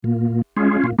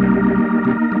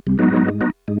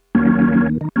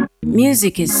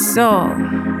Music is soul,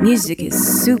 music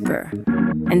is super,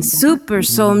 and super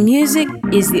soul music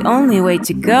is the only way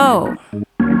to go.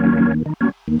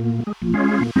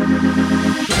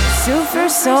 Super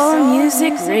Soul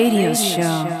Music Radio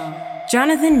Show.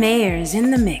 Jonathan Mayer is in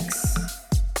the mix.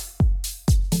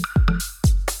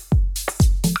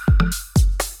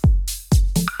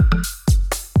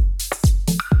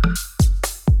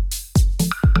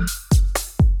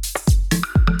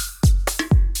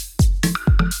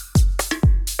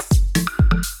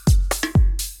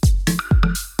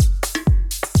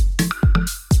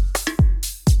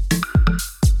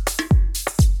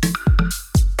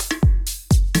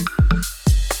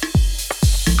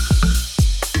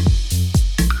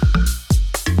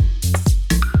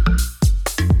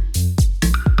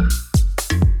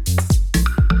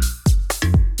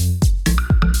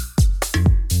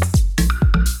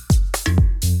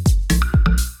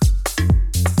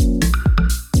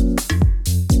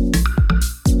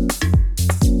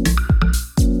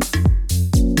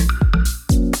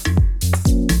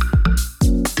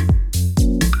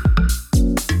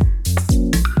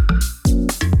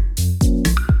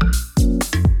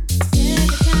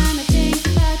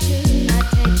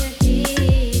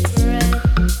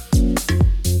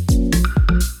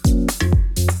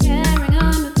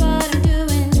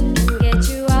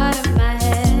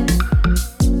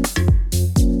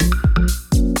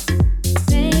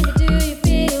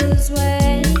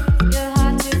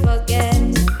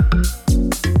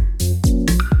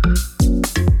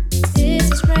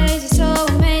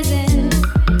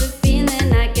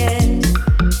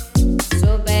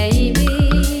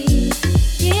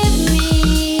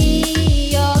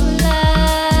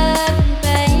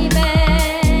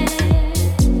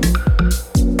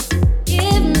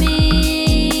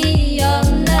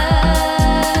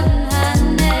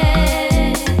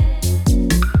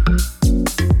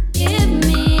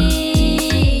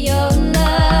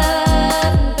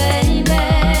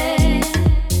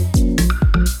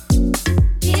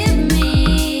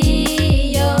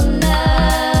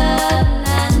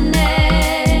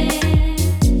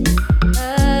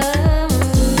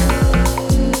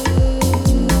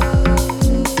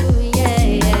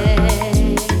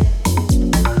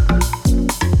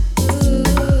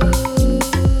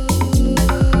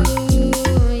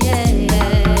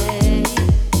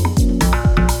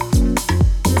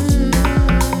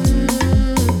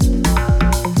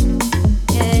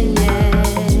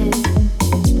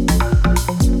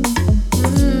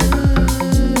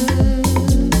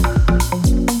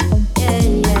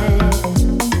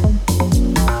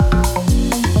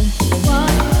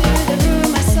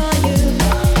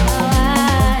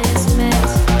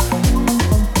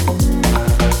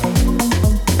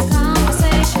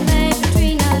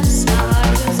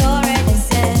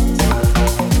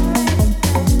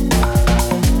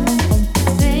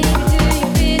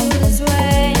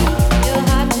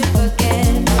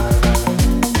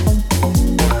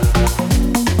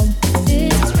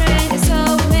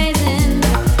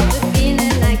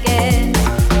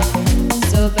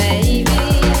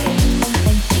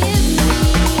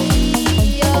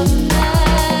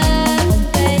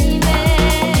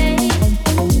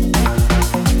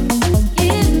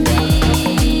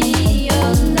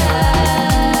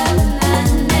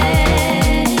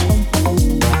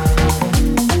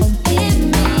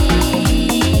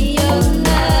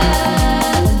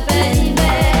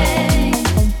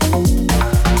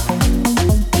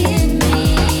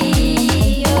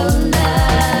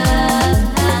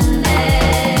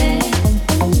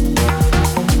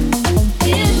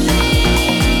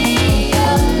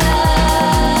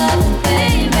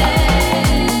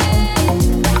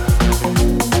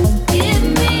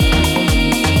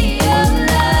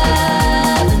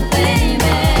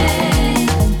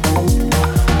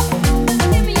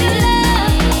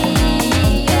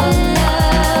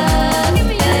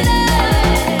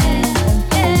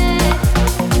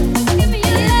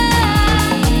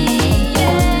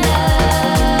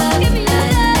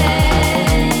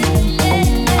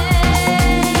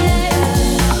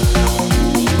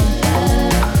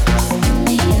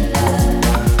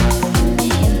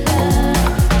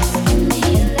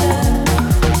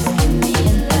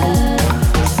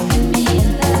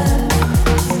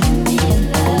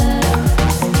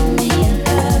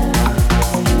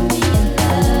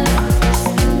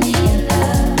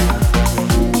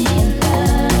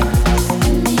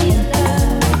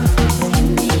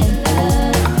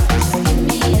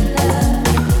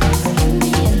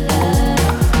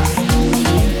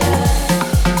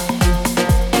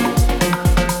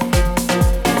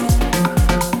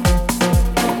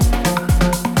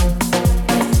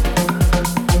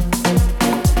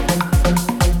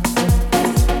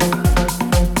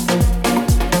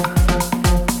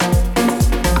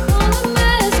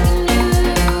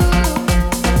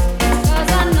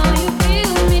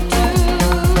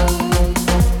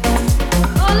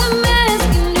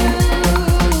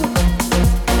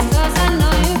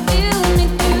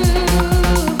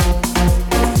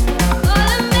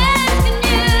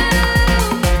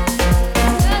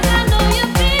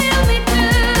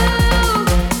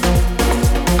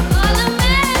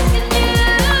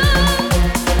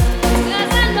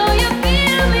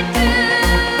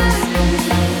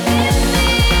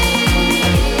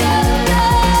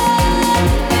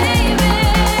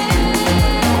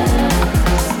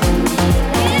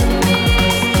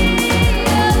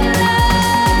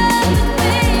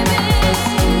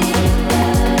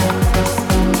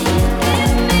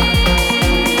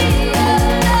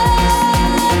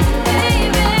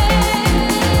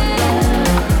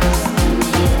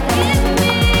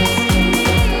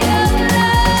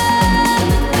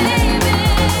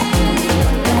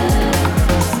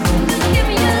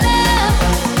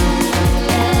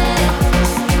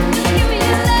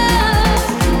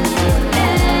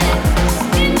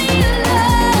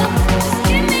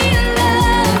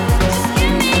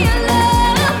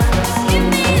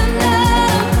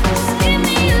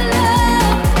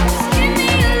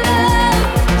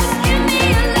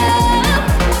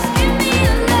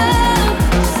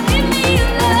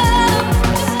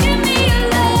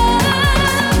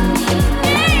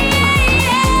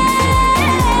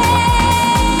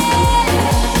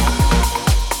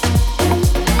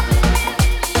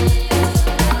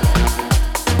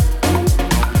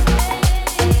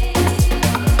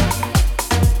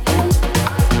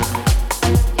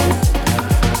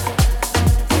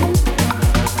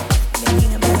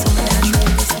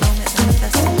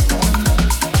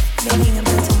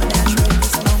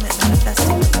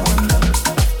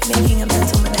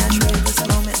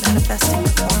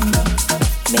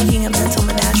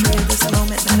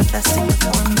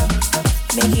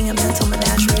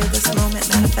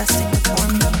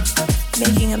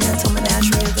 mental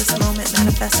menagerie of this moment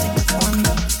manifesting before me.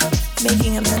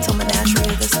 Making a mental menagerie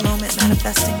of this moment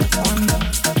manifesting before me.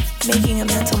 Making a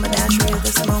mental menagerie of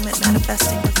this moment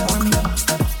manifesting before me.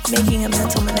 Making a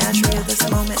mental menagerie of this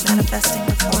moment manifesting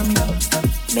before me.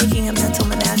 Making a mental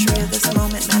menagerie of this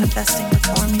moment manifesting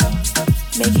before me.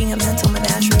 Making a mental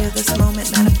menagerie of this moment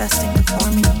manifesting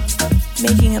before me.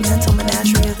 Making a mental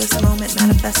menagerie of this moment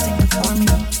manifesting before me.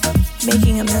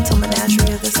 Making a mental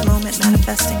menagerie of this moment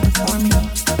manifesting before me.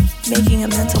 Making a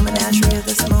mental menagerie of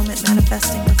this moment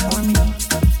manifesting before me.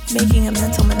 Making a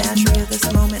mental menagerie of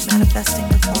this moment manifesting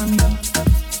before me.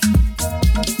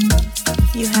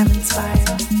 You have inspired.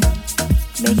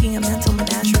 Making a mental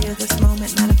menagerie of this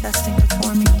moment manifesting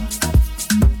before me.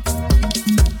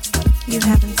 You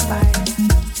have inspired.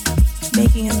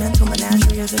 Making a mental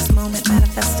menagerie of this moment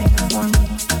manifesting before me.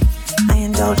 I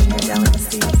indulge in your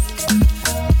delicacies.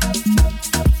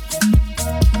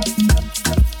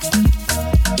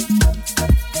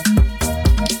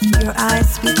 Your eyes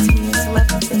speak to me in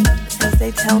telepathy as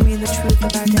they tell me the truth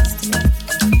of our destiny.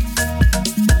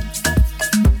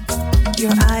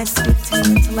 Your eyes speak to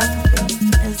me in telepathy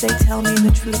as they tell me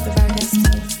the truth of our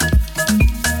destiny.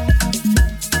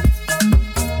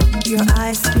 Your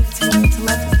eyes speak to me in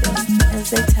telepathy as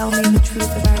they tell me the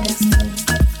truth of our destiny.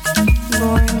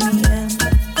 Luring me in,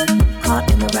 caught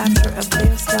in the rapture of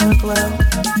their stellar glow,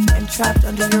 and trapped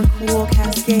under your cool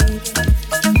cascade.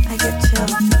 I get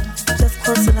chills, just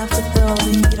close enough to feel the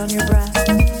heat on your breath.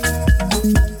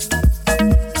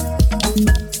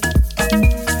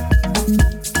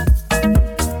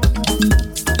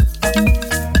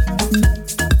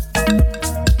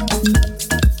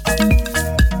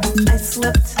 I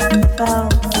slipped and fell,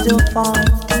 still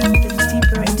falling deep and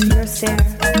deeper into your stare.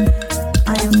 I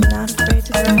am not afraid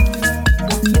to drown.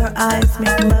 Your eyes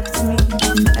make love to me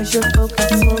as your focus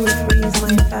slowly frees my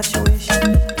infatuation.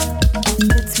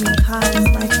 Hits me high as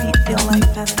my feet feel like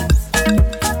feathers,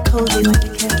 cozy like a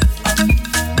kiss.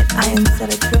 And I am set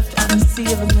adrift on a sea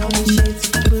of a million shades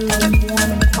of blue that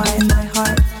warm and quiet my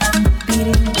heart,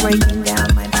 beating, breaking down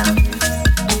my boundaries,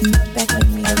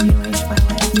 beckoning me to rearrange my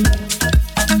life for you.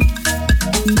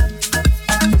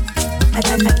 I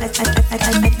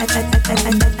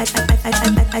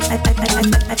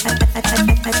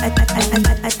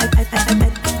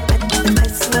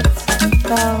slipped and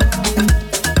fell.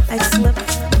 I slipped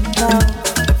and fell.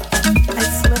 I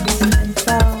slipped and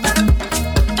fell.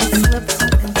 I slipped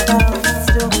and fell,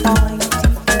 still falling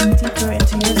deeper and deeper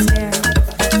into your stare.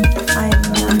 I am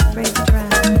not afraid to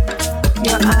drown.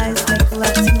 Your eyes make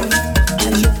love to me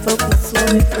as your focus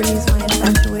slowly frees my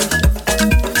infatuation.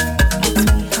 Gets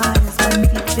me high as my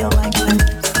feet feel like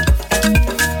feathers.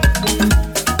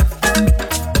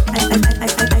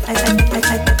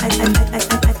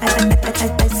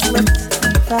 I slipped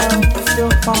and fell,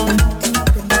 still falling deep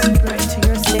and deeper into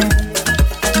your stare.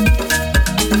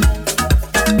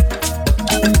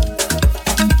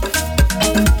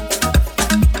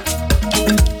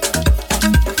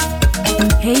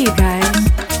 Hey you guys,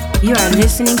 you are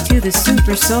listening to the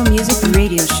Super Soul Music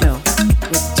Radio Show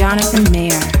with Jonathan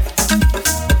Mayer.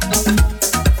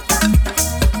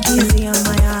 Easy on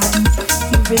my eyes,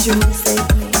 you visually save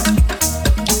me.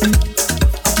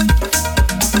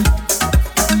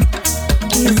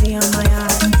 Easy on my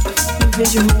eyes, you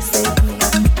visually save me.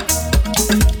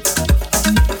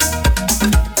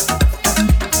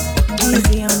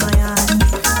 Easy on my eyes,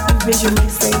 you visually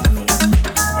save me.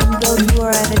 And though you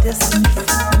are at a distance,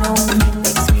 knowing you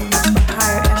makes me reach for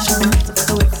higher echelons of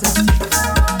coexistence,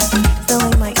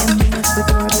 filling my emptiness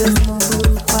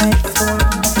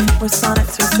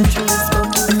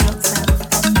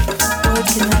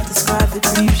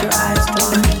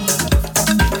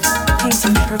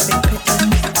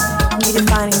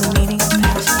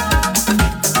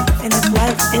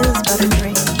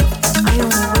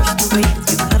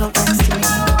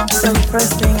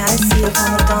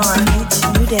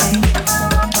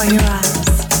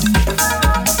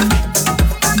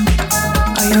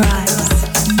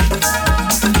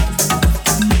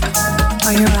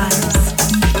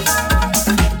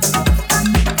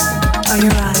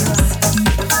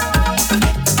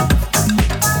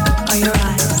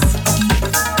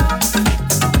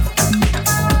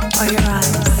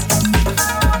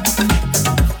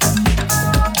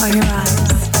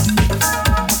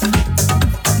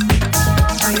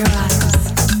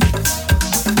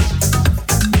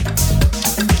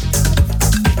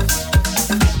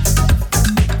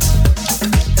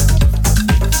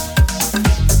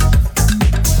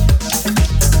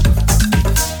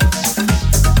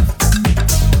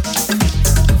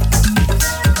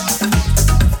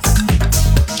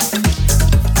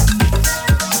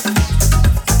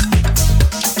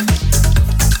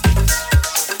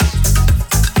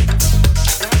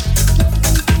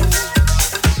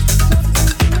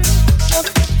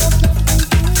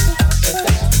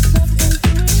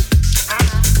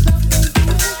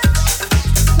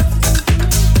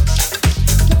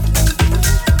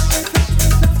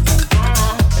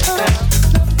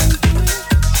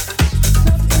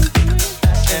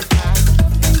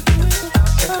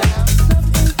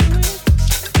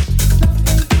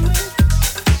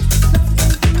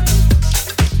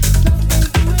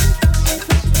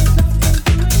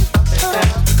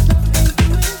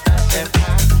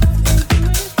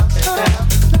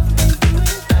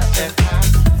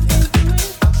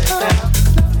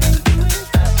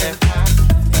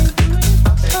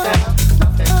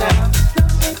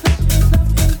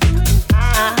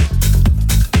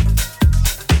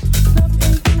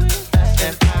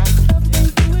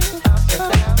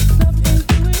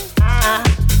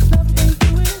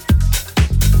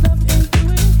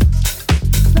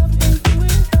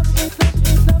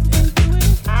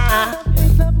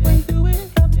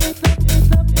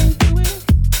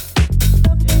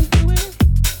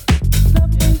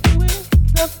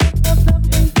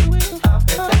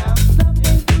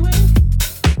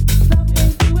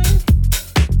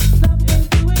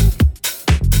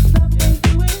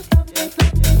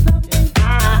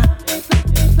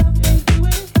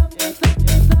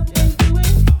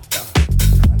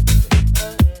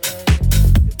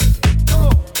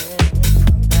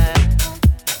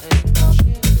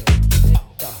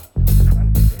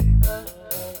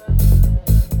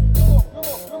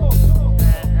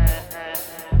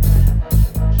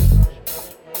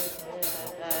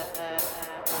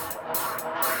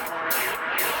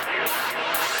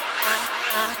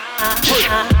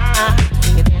You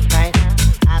can dance right now.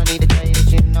 I don't need to tell you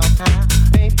that you know how.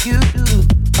 Baby, you do.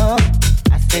 Oh,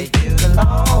 I say you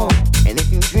belong. And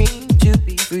if you dream to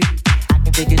be free, I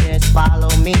can take you there, just follow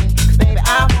me. 'Cause baby,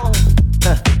 I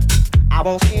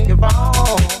won't steer you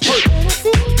wrong. And it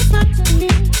seems like to me,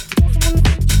 just wanna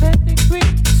get you back degree.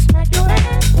 Smack your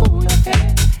ass, pull your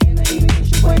hair, and I even get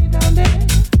you way down there.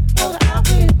 Well, I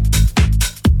will.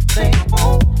 Say I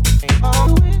won't.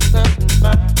 Do it, something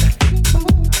fine. Keep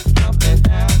moving up and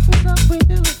down. What we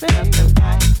do is baby.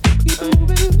 Keep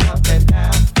moving up and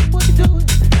down. What you do is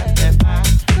baby.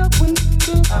 Up when you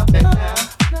do up and down.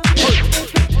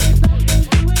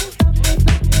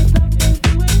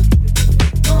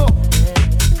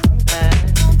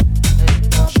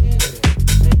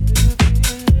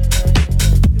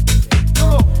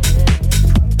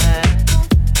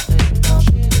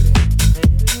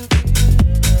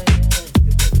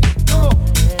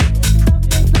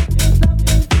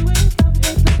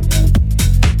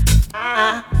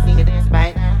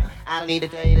 Need to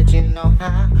tell you that you know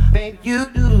how, baby, you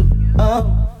do.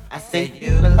 Oh, I say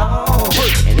you belong.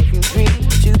 And if you dream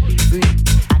to be free,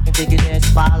 I can take you there,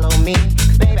 just follow me.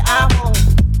 'Cause baby, I won't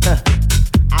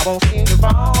steer you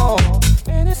wrong.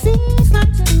 And it seems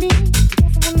like to me,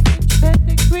 just wanna get you that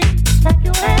degree. Smack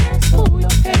your ass, pull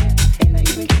your hair, and I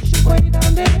even get you way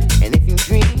down there. And if you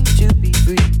dream to be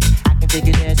free, I can take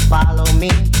you there, just follow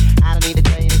me. I don't need to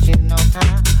tell you that you know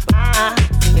how. I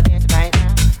see you dance right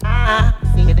now. I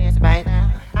see you dance right now.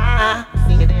 I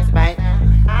see you dance right now.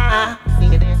 I see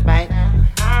you dance right now.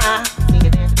 I see you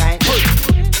dance right now.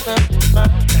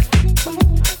 Keep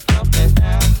moving up and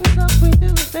down. What we do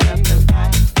is baby.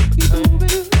 Keep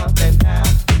moving up and down.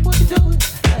 What you do is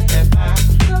baby.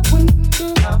 Up when you do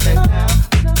up and down.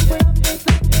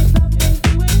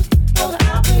 Roll the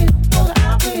outfit, roll the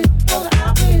outfit, roll the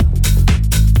outfit.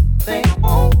 Say I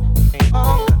won't,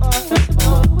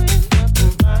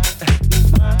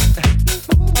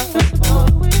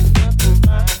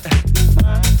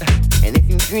 and if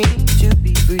you dream to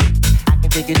be free, I can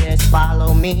take you there, just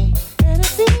follow me. And it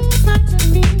seems like to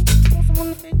me, just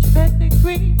wanna get you back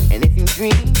degree. And if you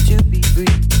dream to be free,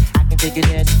 I can take you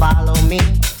there, just follow me.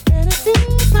 And it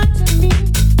seems like to me,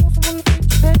 just wanna get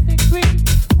you back degree.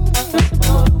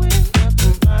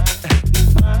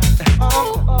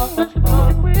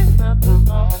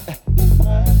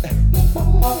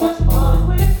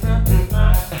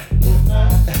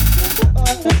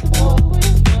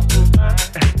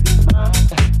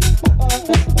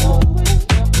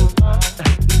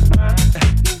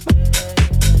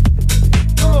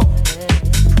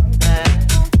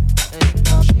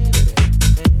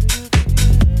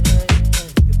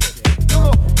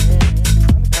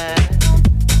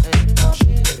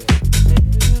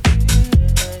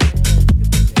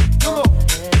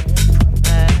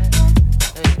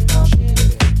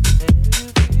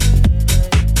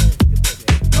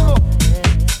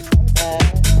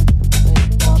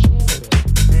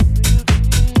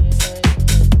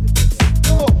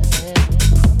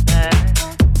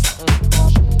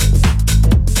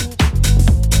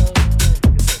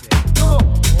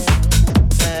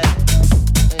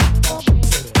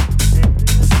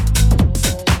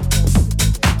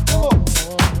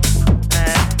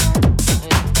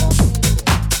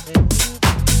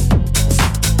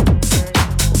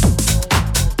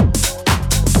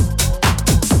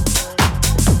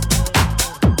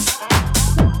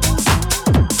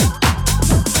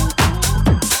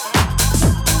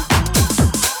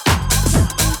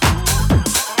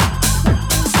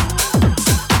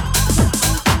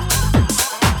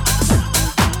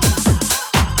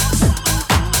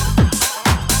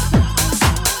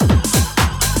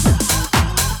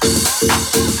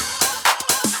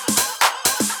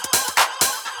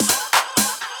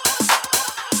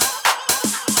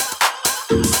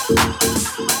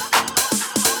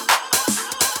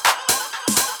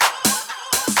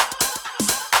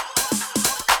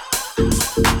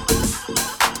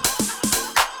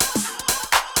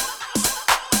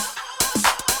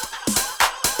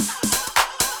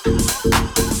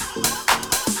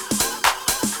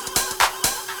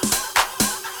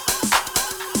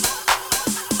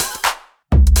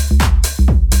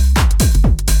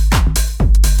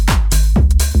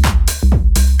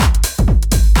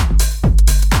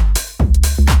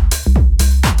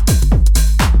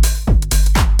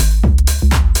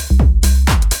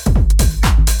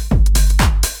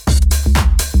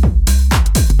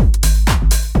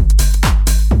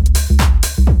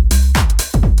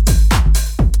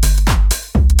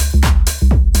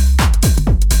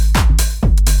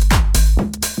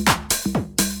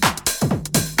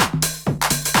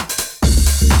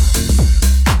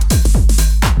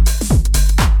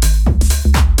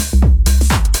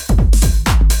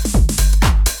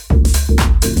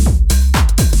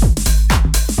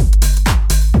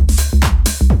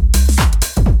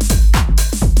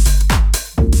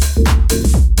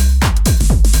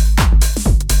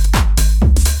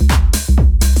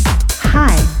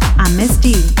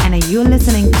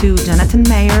 Jonathan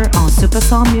Mayer on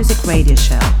Supersoul Music Radio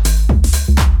Show.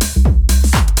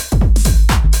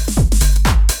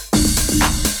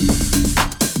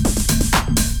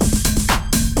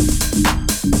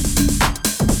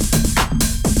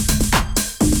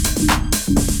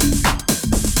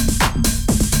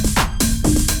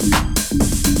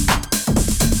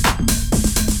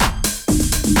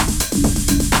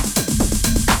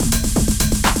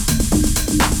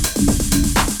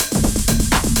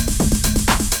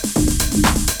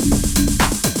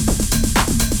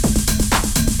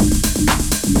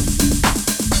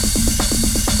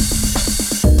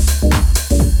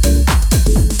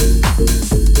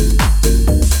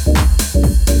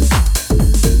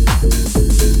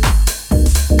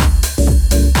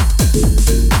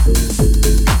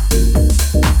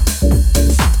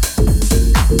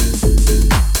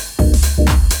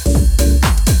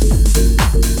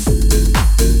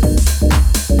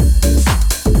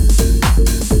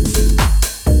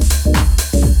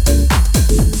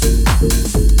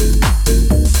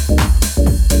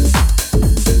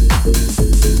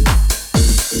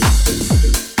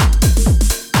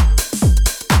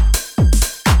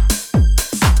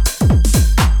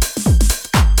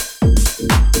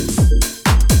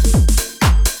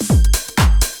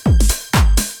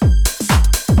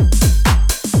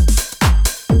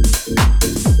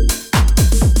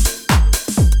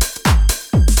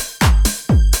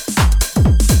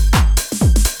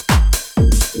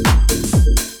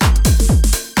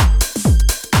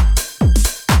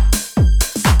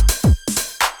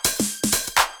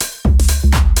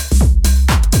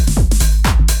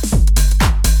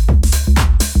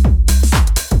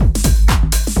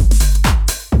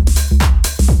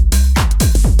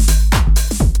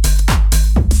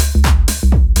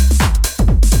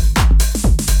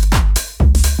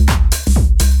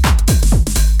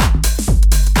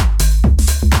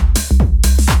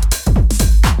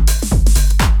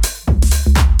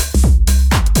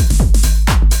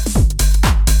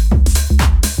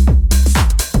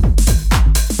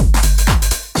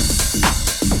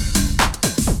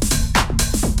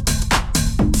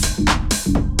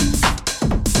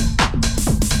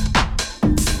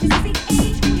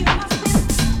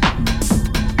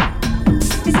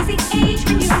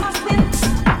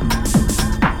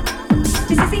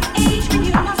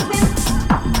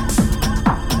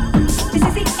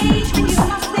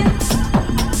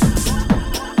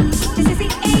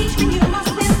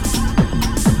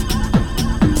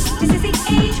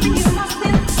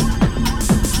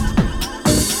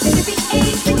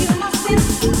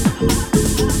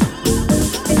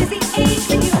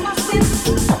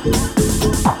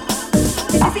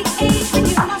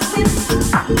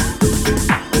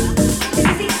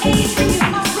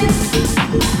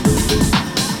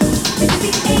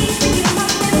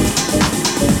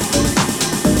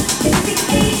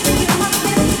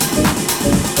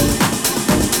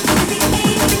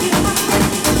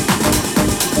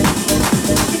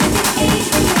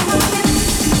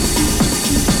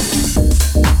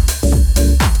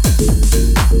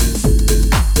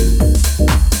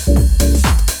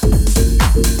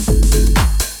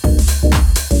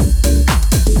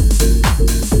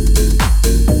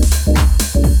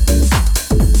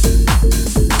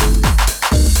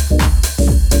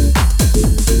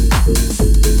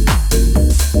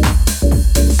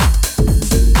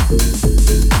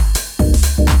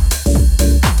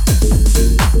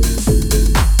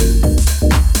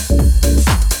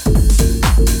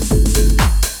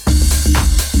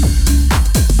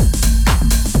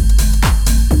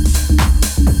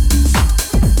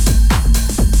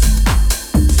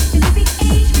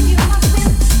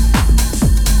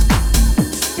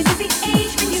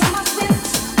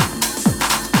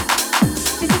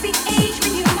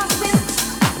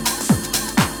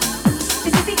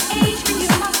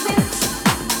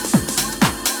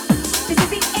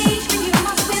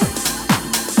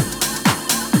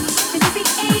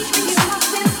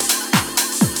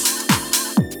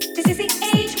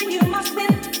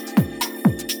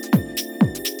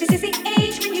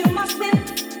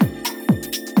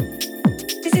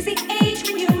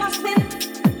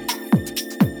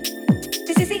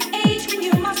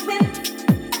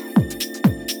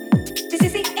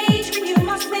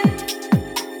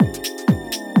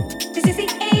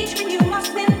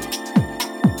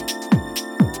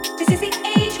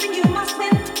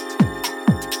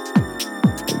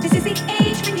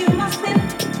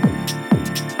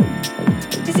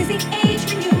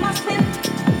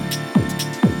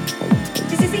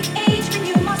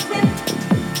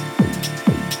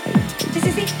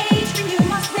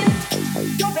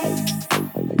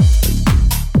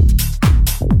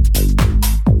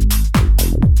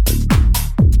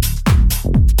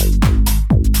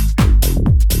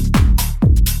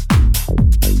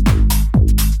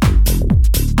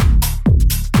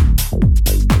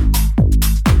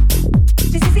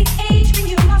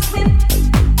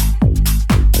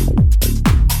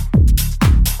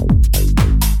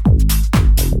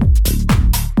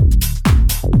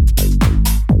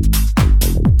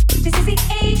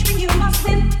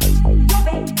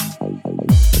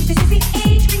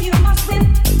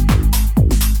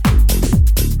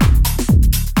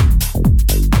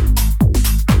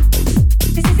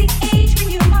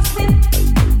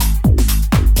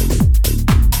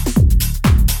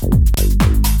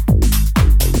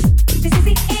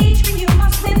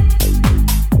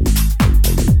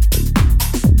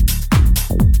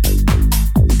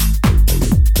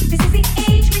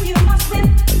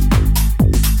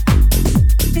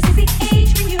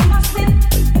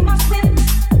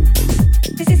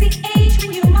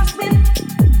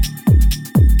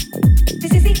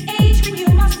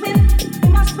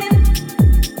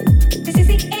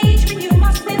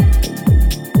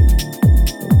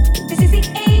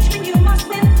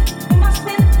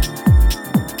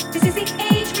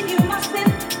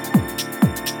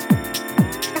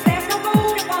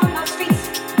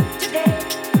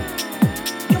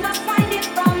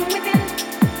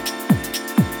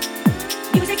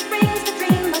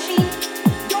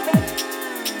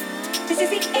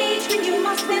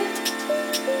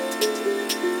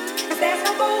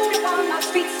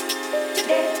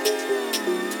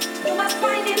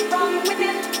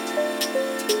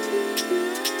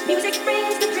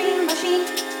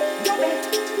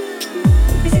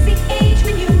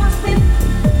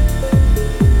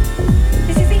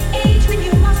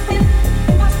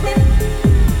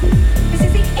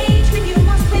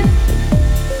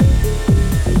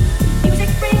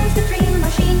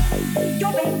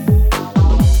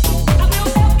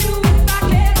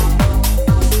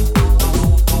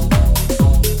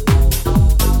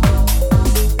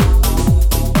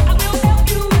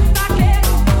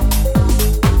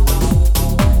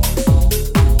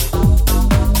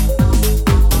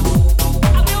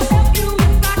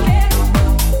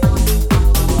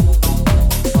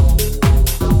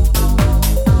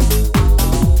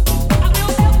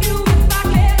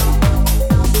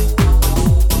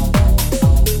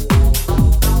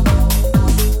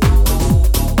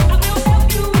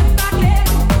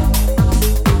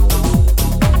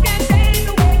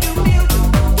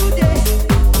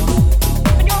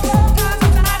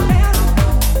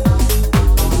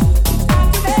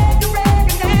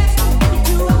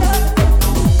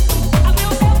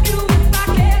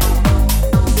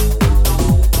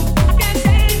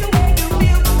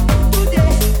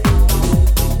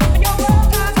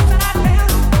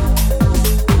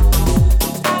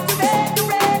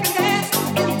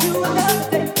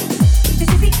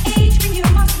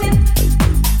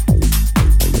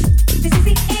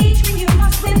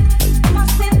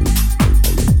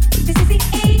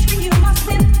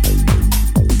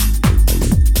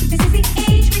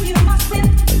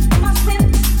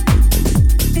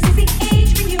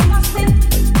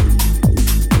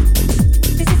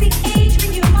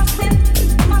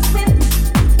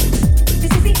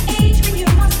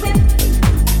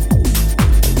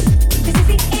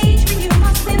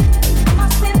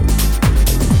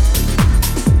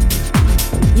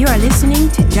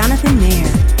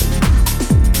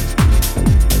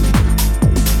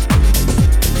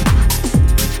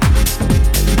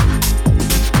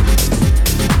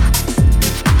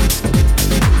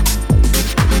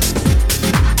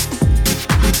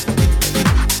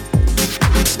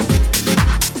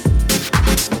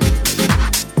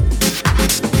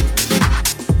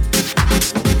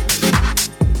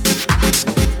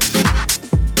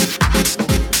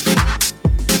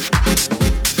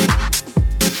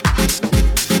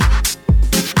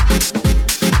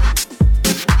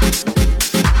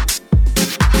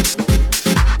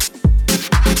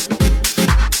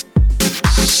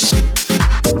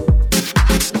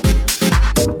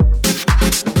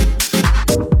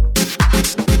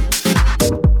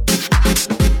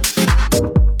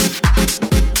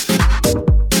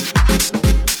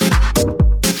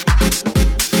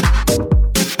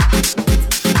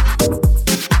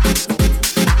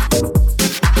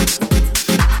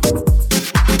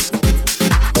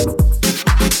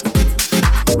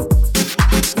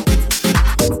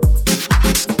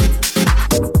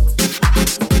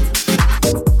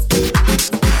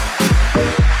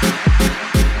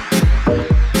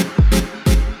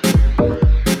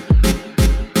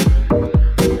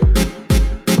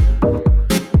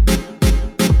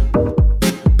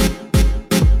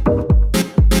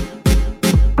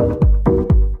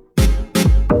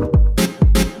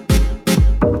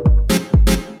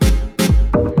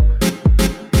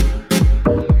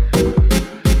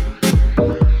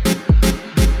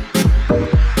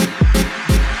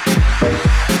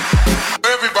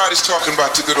 talking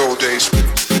about the good old days.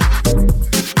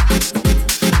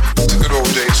 The good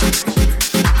old days.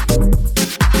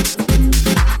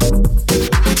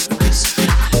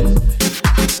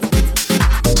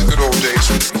 The good old days.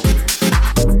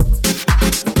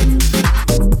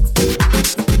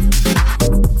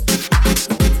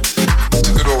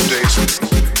 The good old days.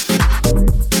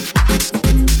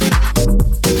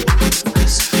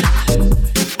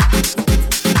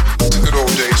 The good old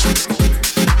days.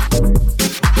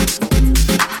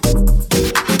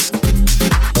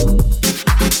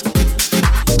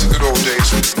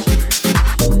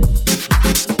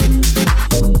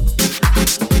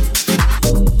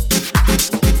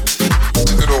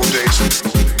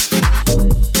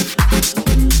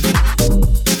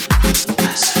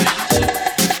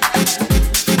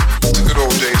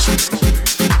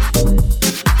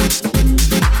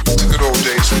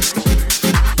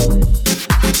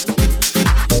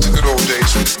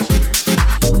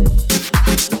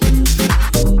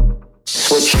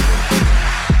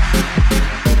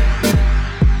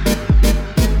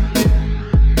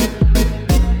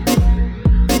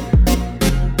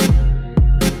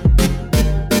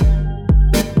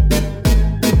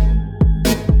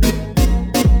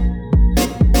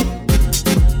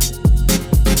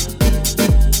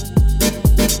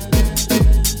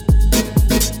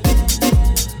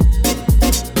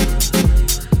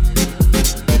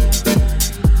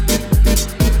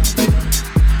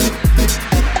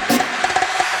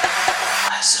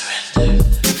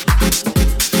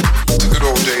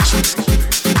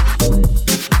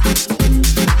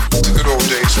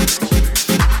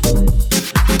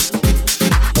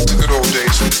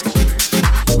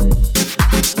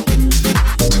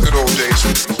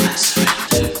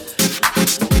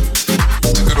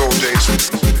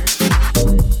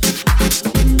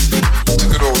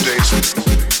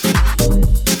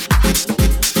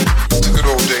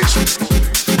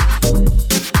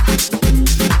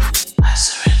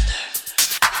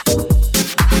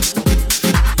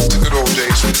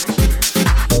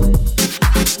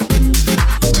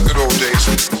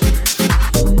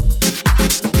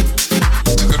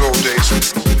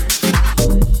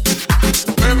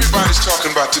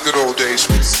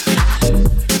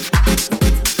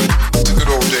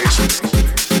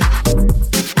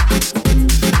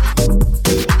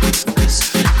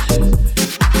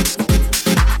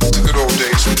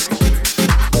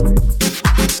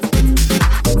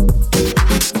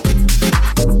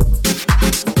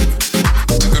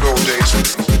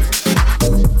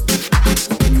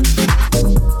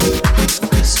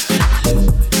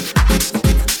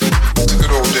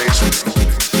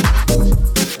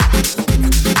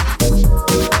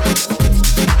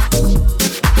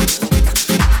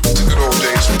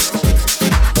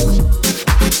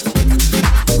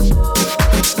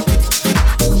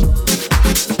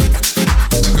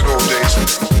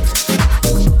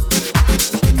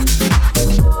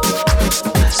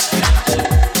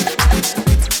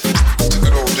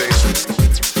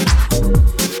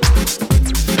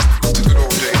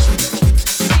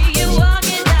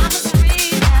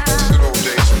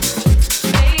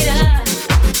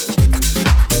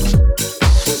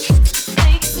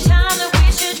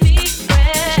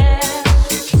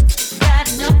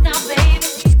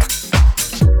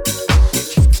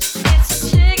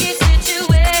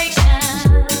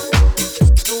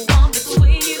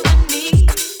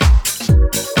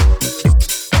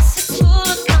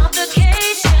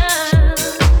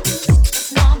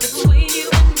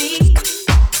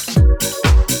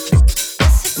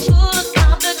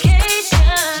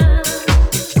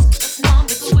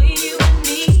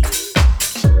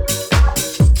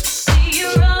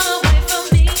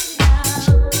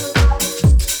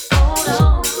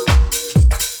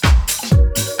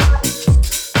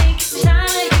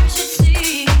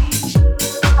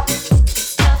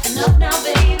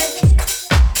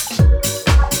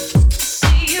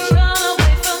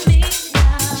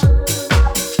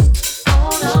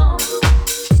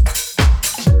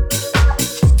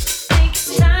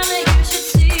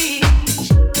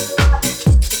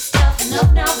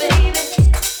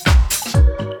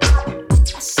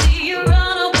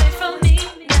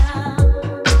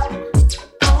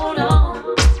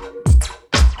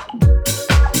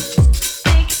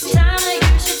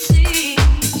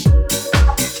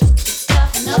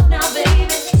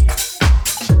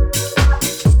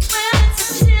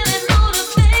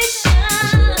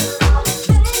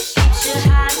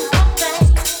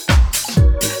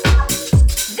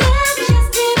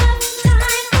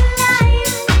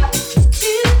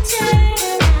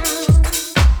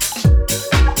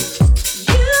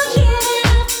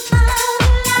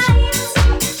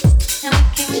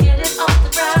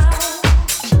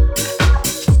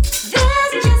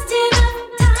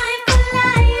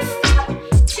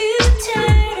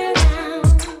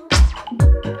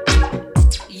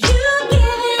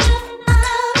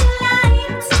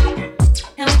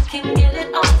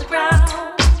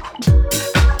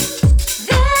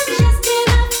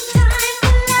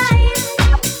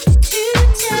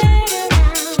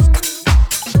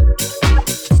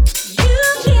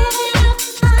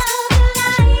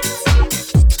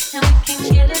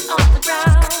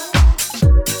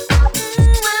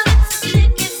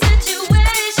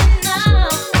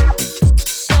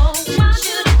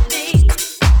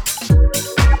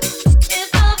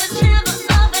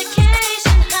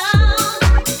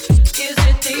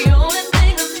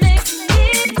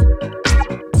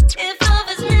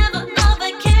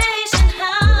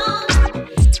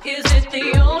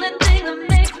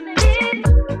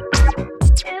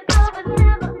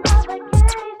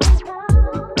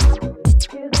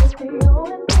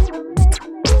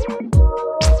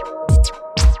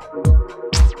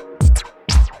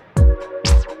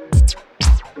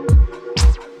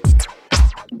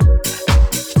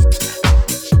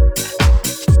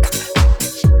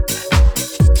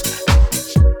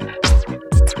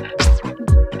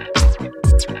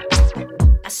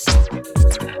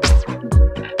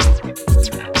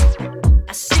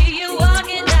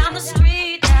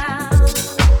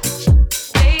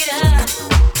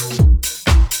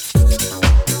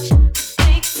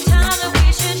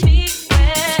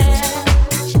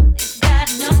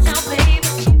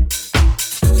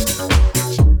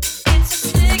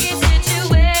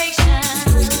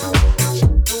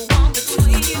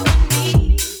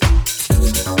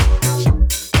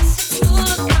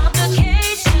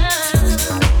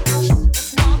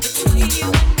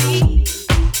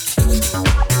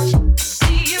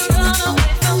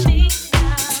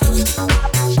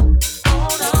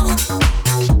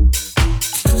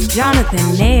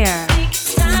 open air.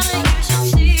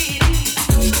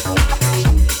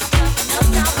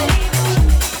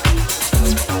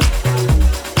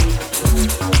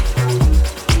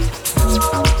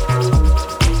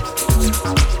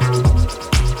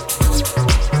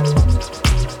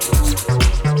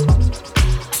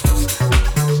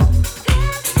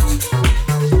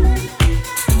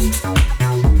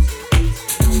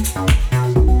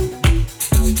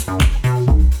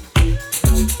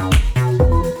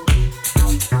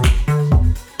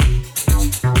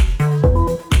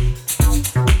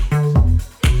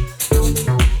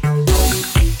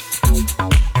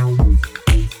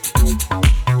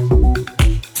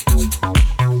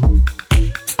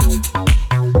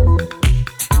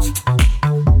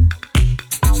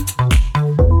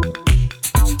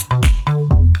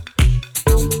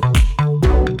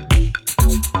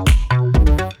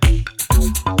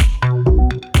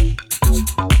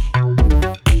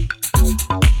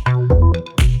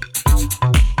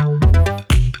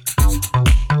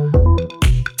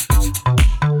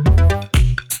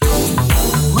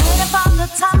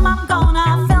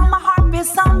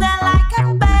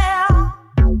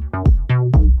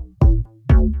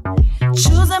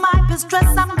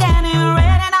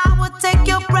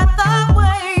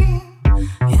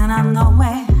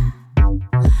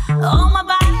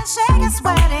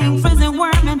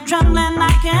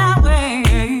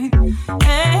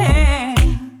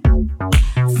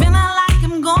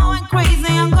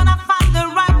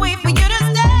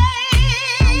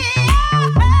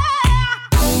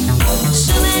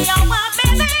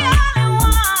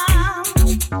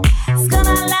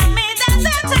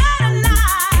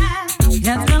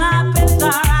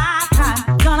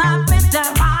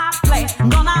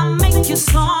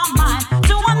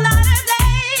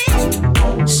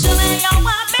 Surely you're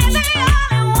my baby,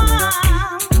 only one.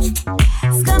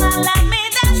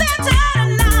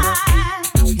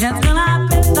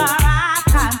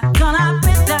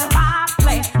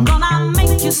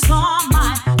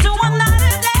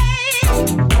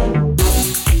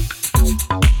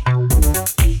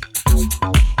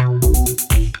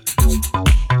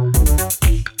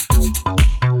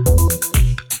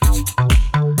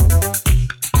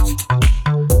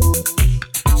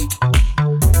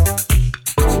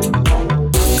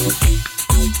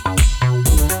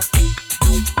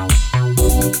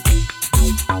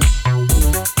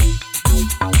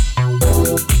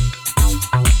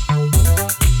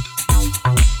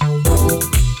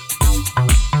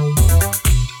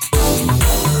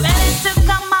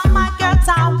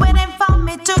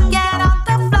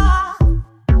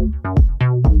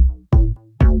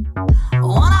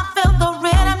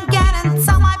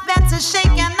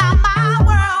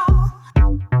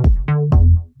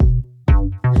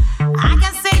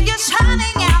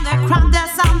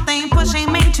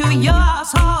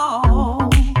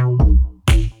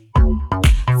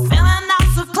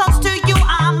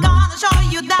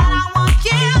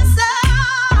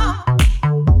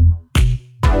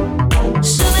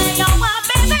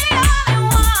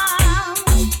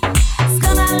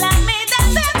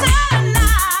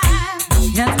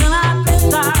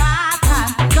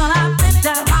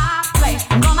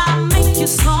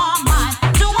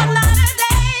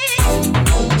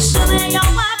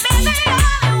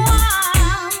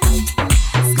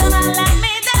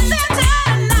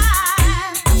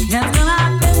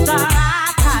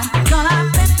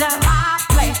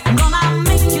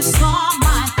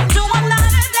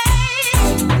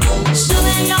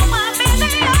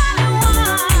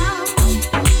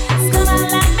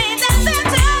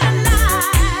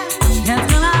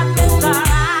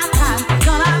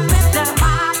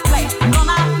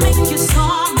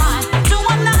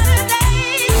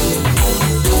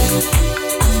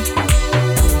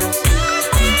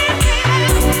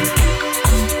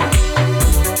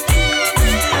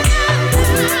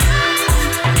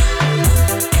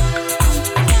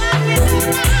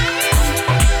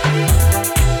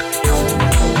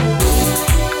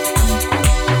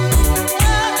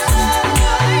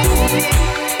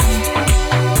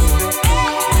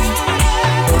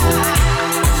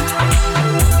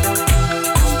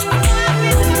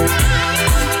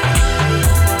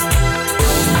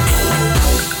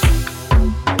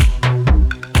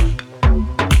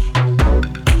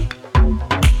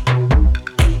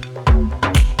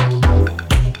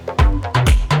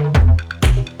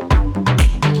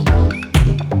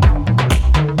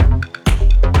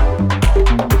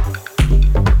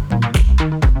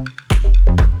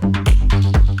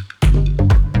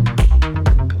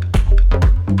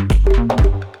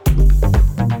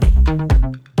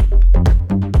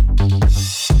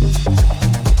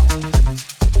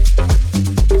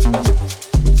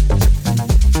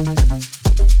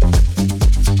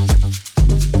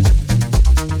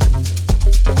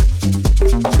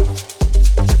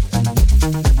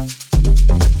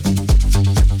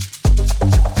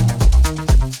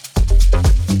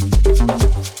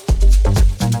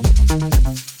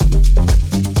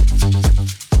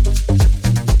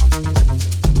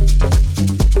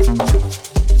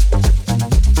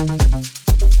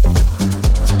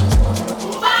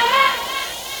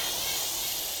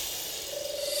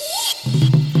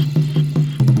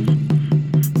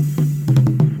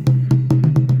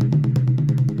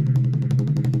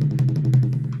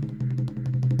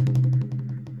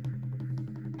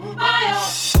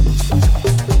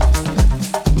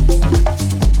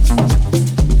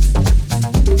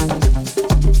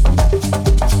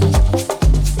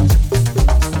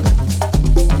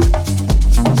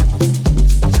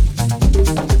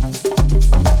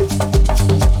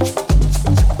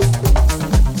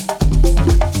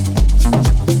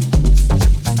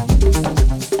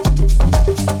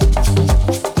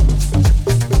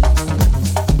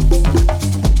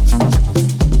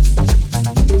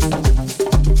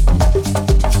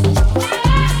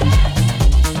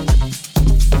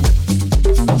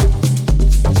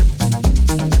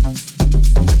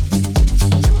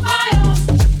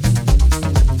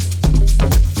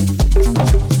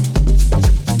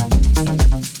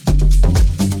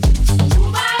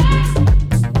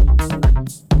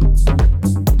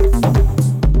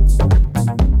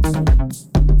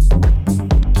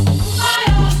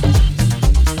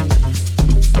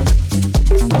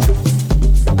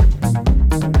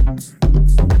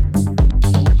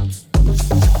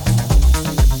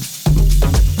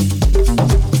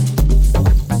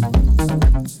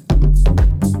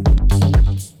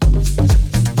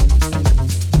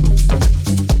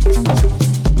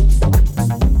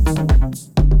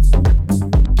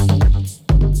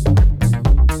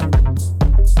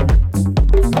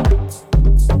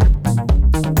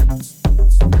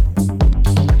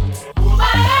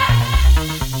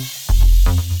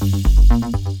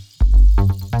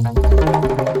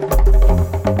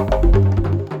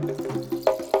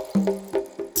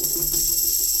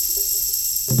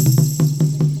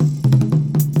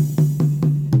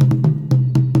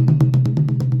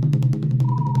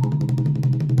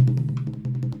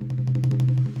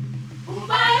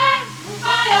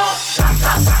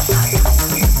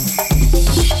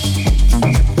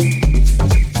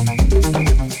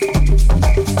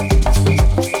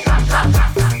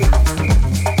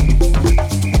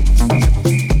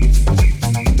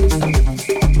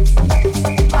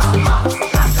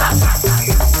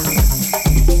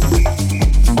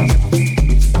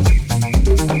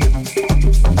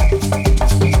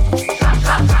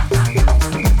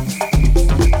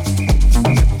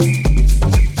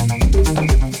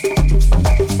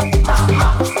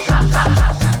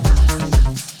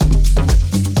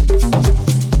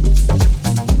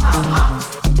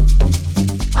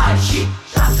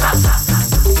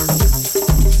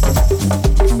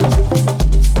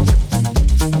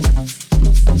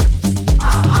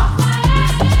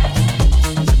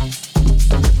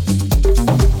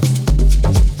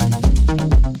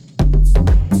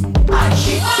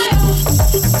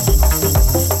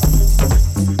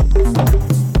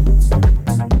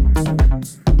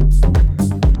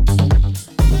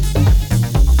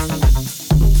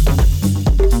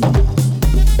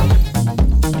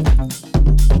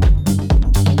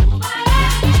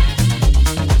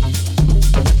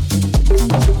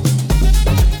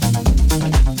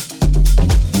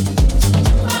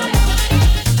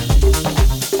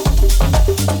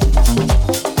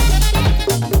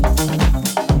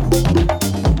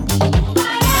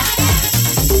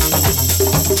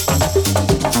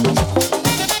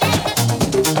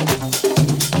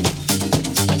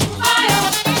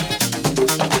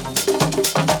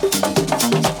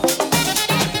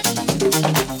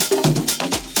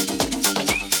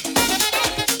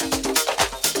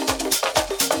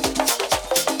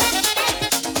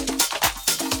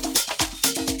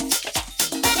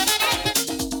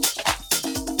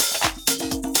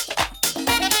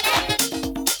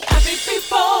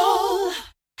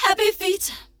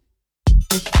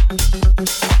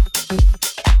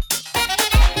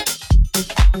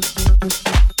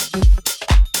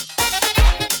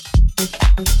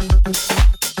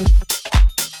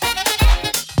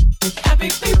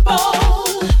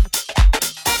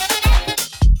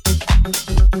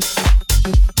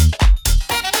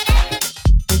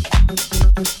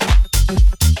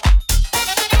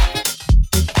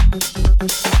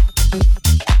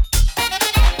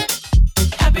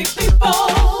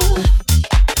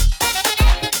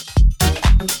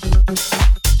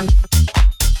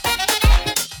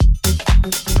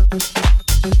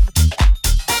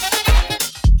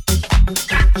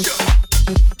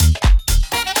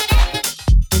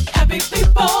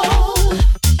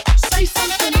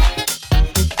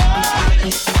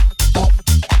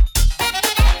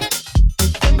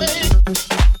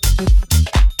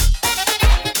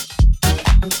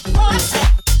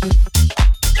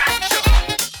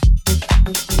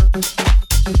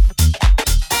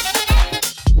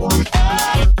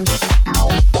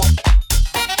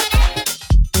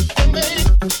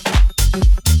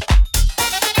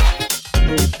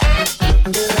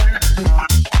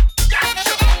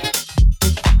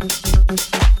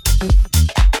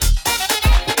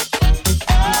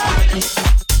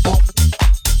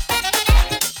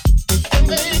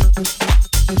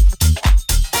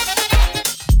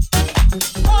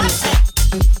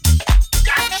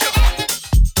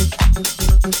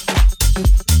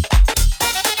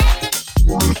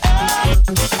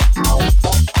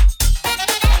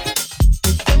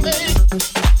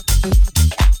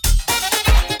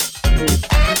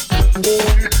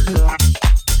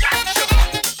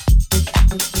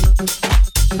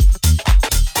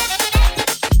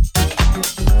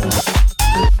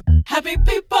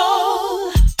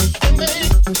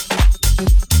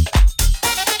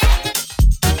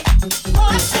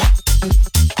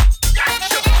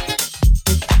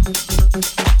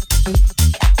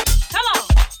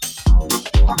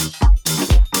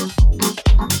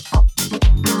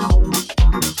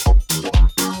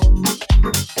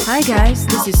 Hi guys,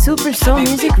 this is Super Soul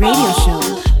Music Radio Show.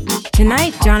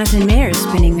 Tonight, Jonathan Mayer is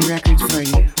spinning the records for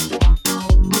you.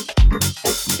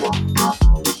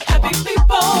 Happy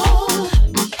people,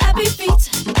 happy feet.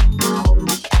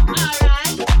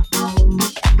 Alright.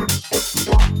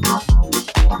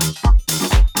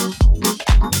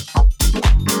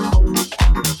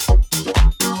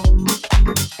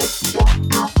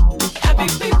 Happy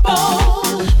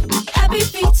people, happy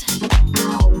feet.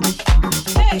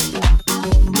 Hey.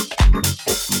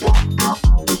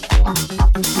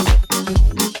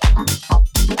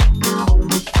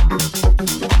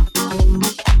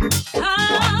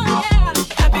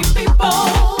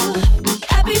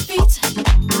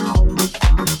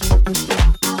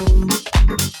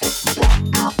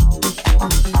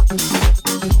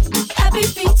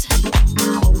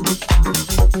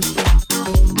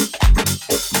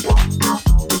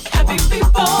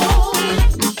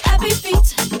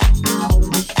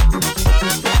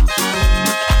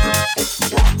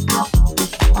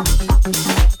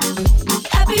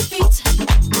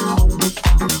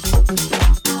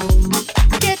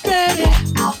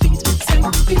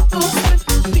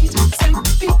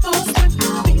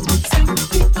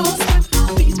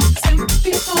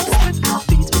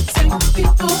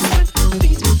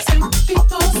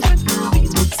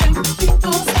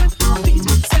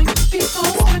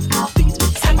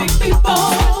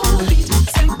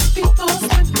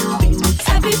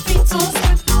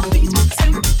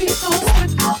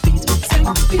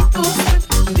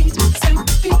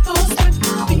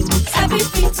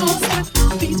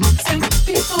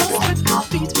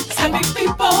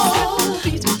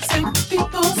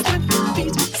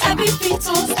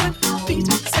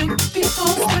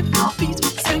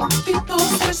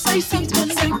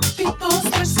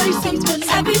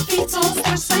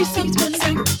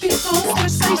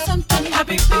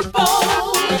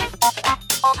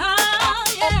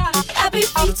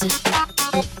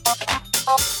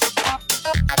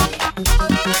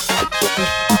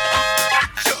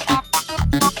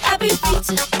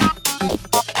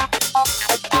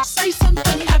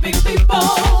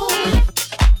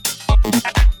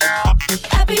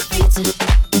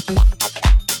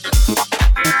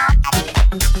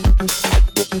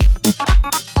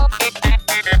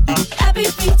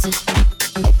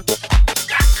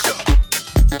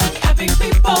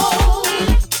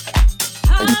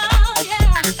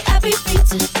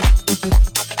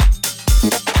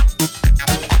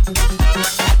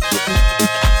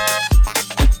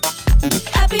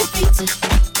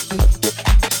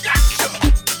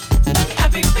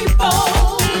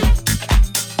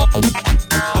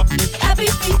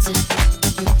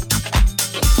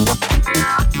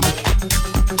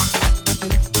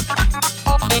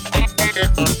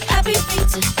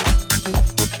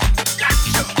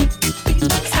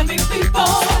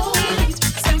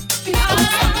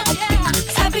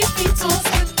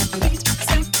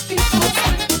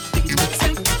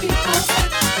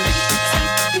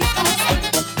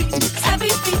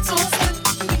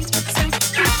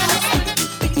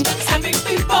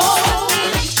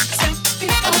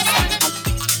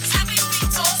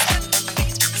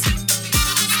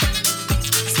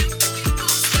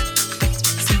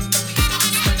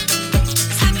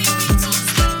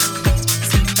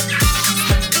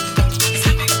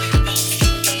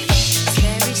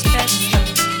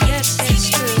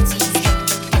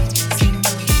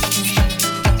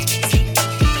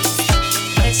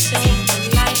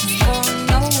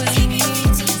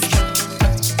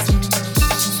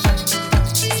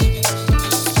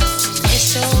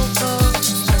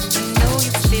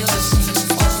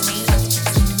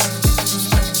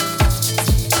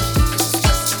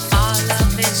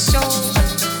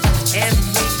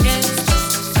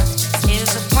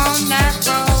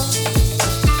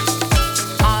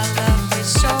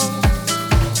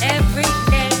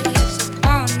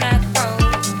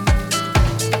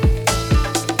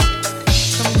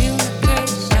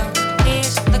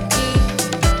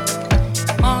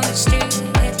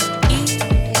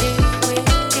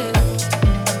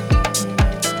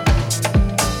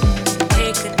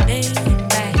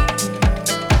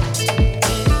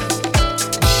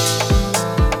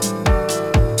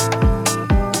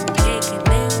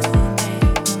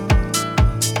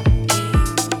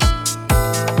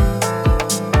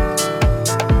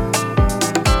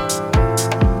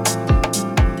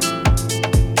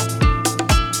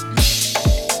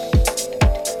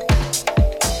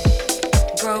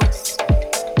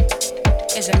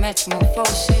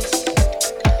 forces,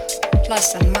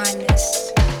 plus and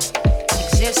minus,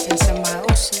 existence and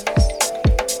meiosis,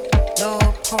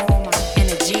 love, poem,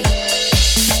 energy.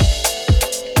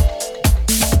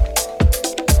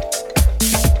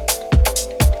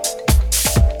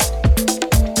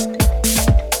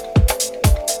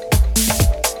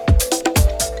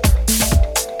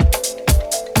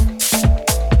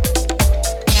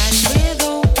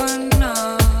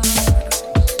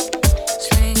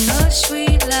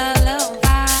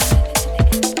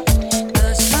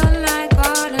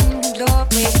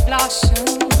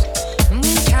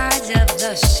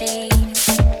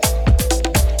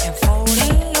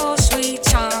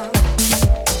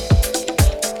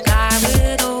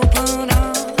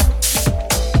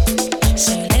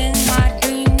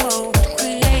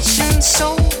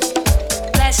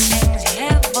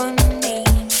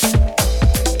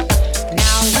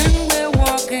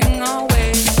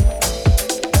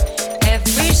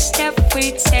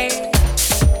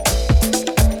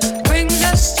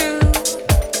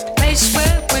 Place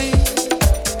where we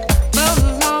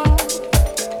belong.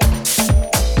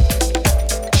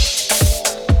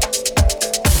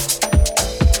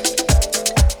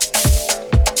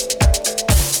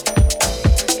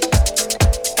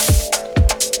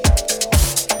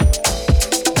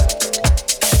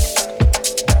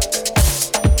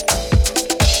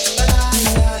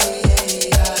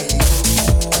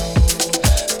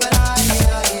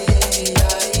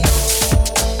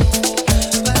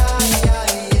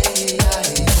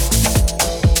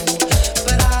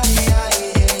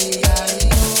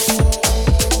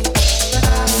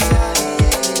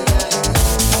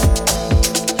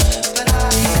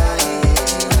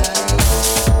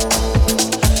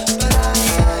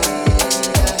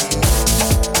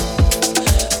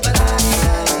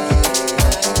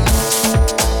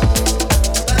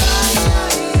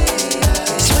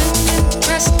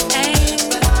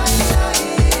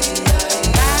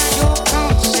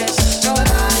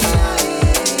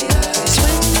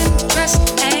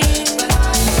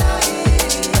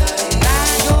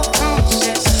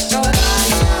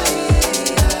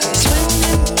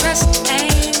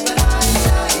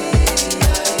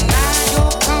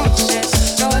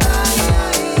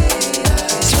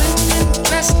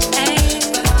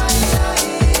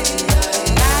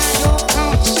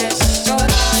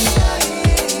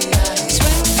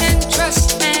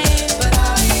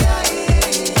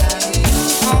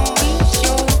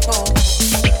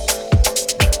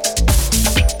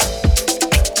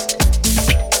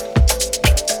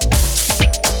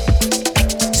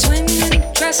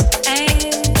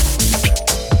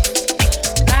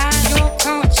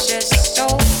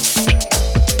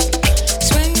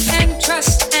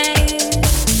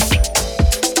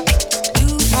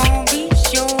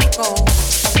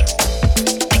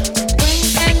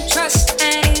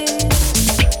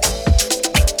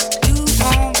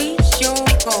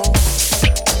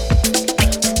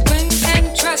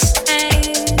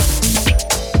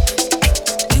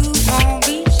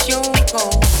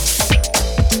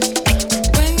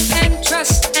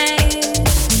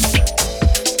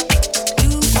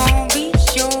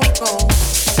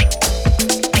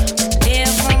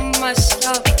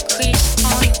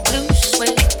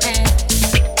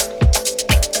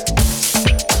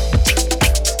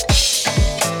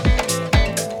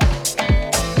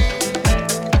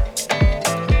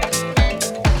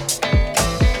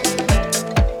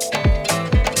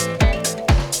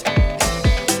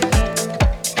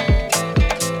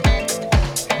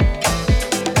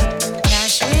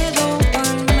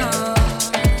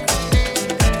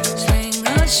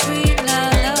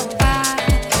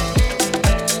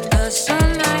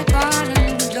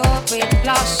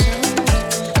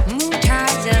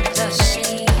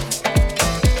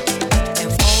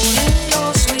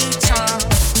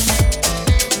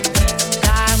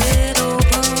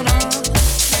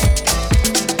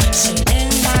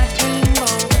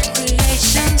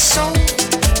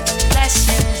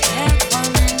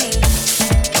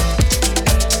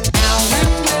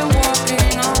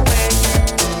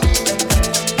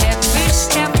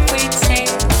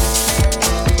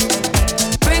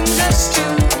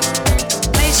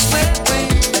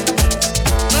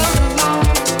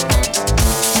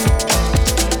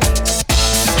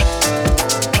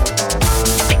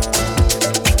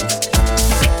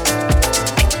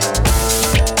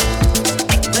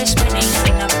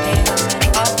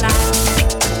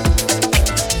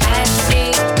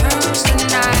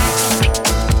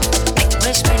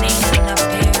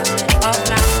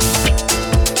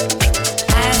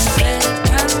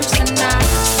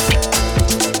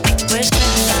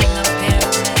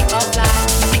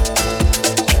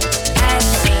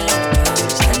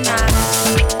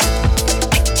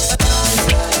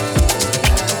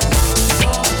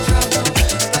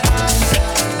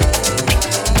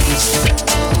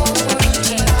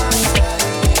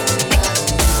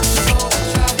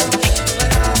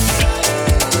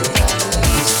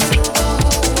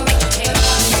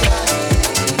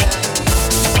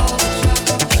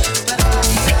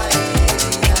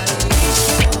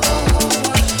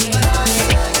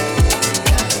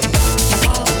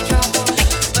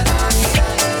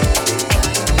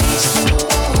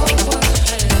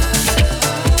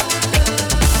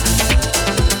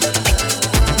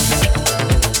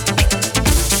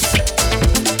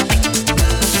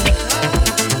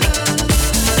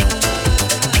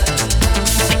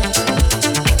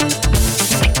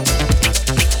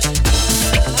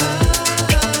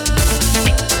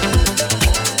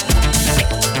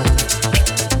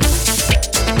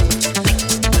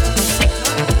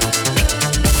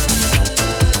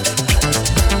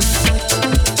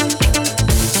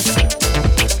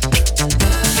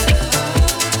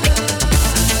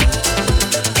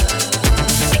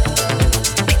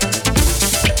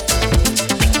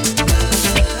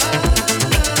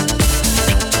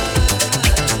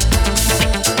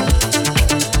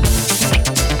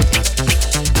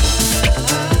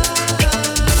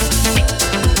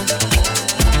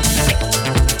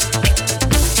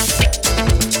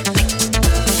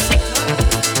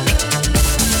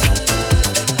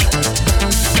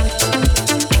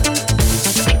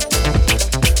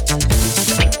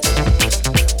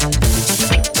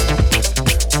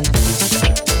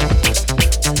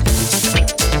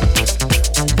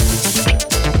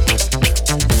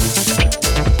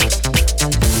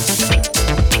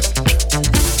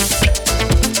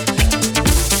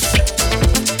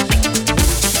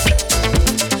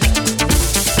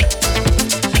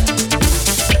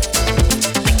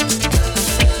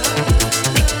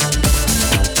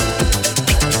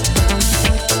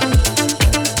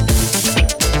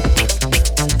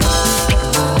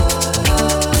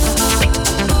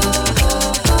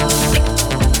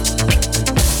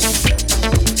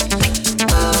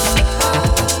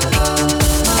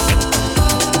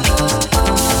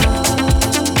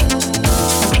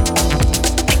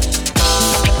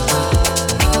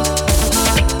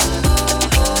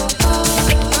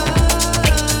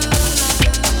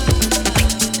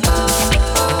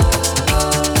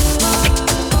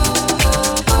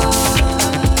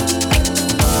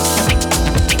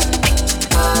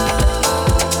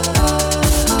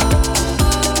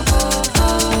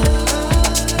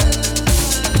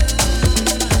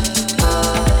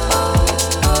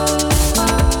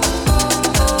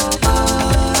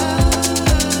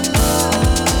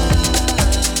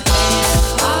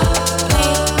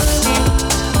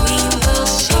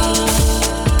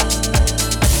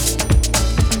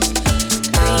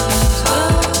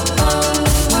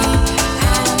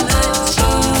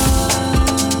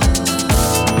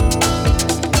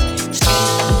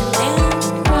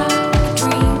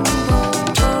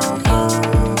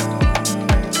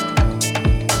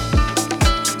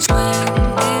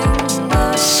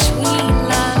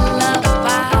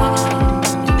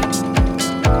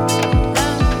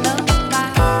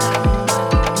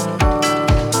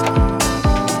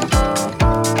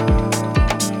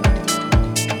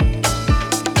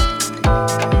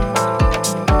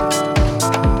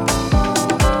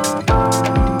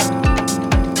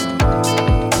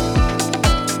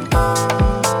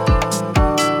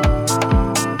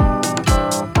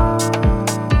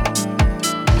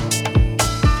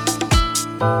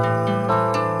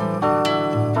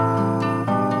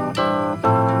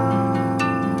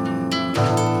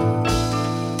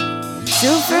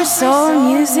 Super Soul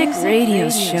Music Radio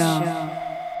Show.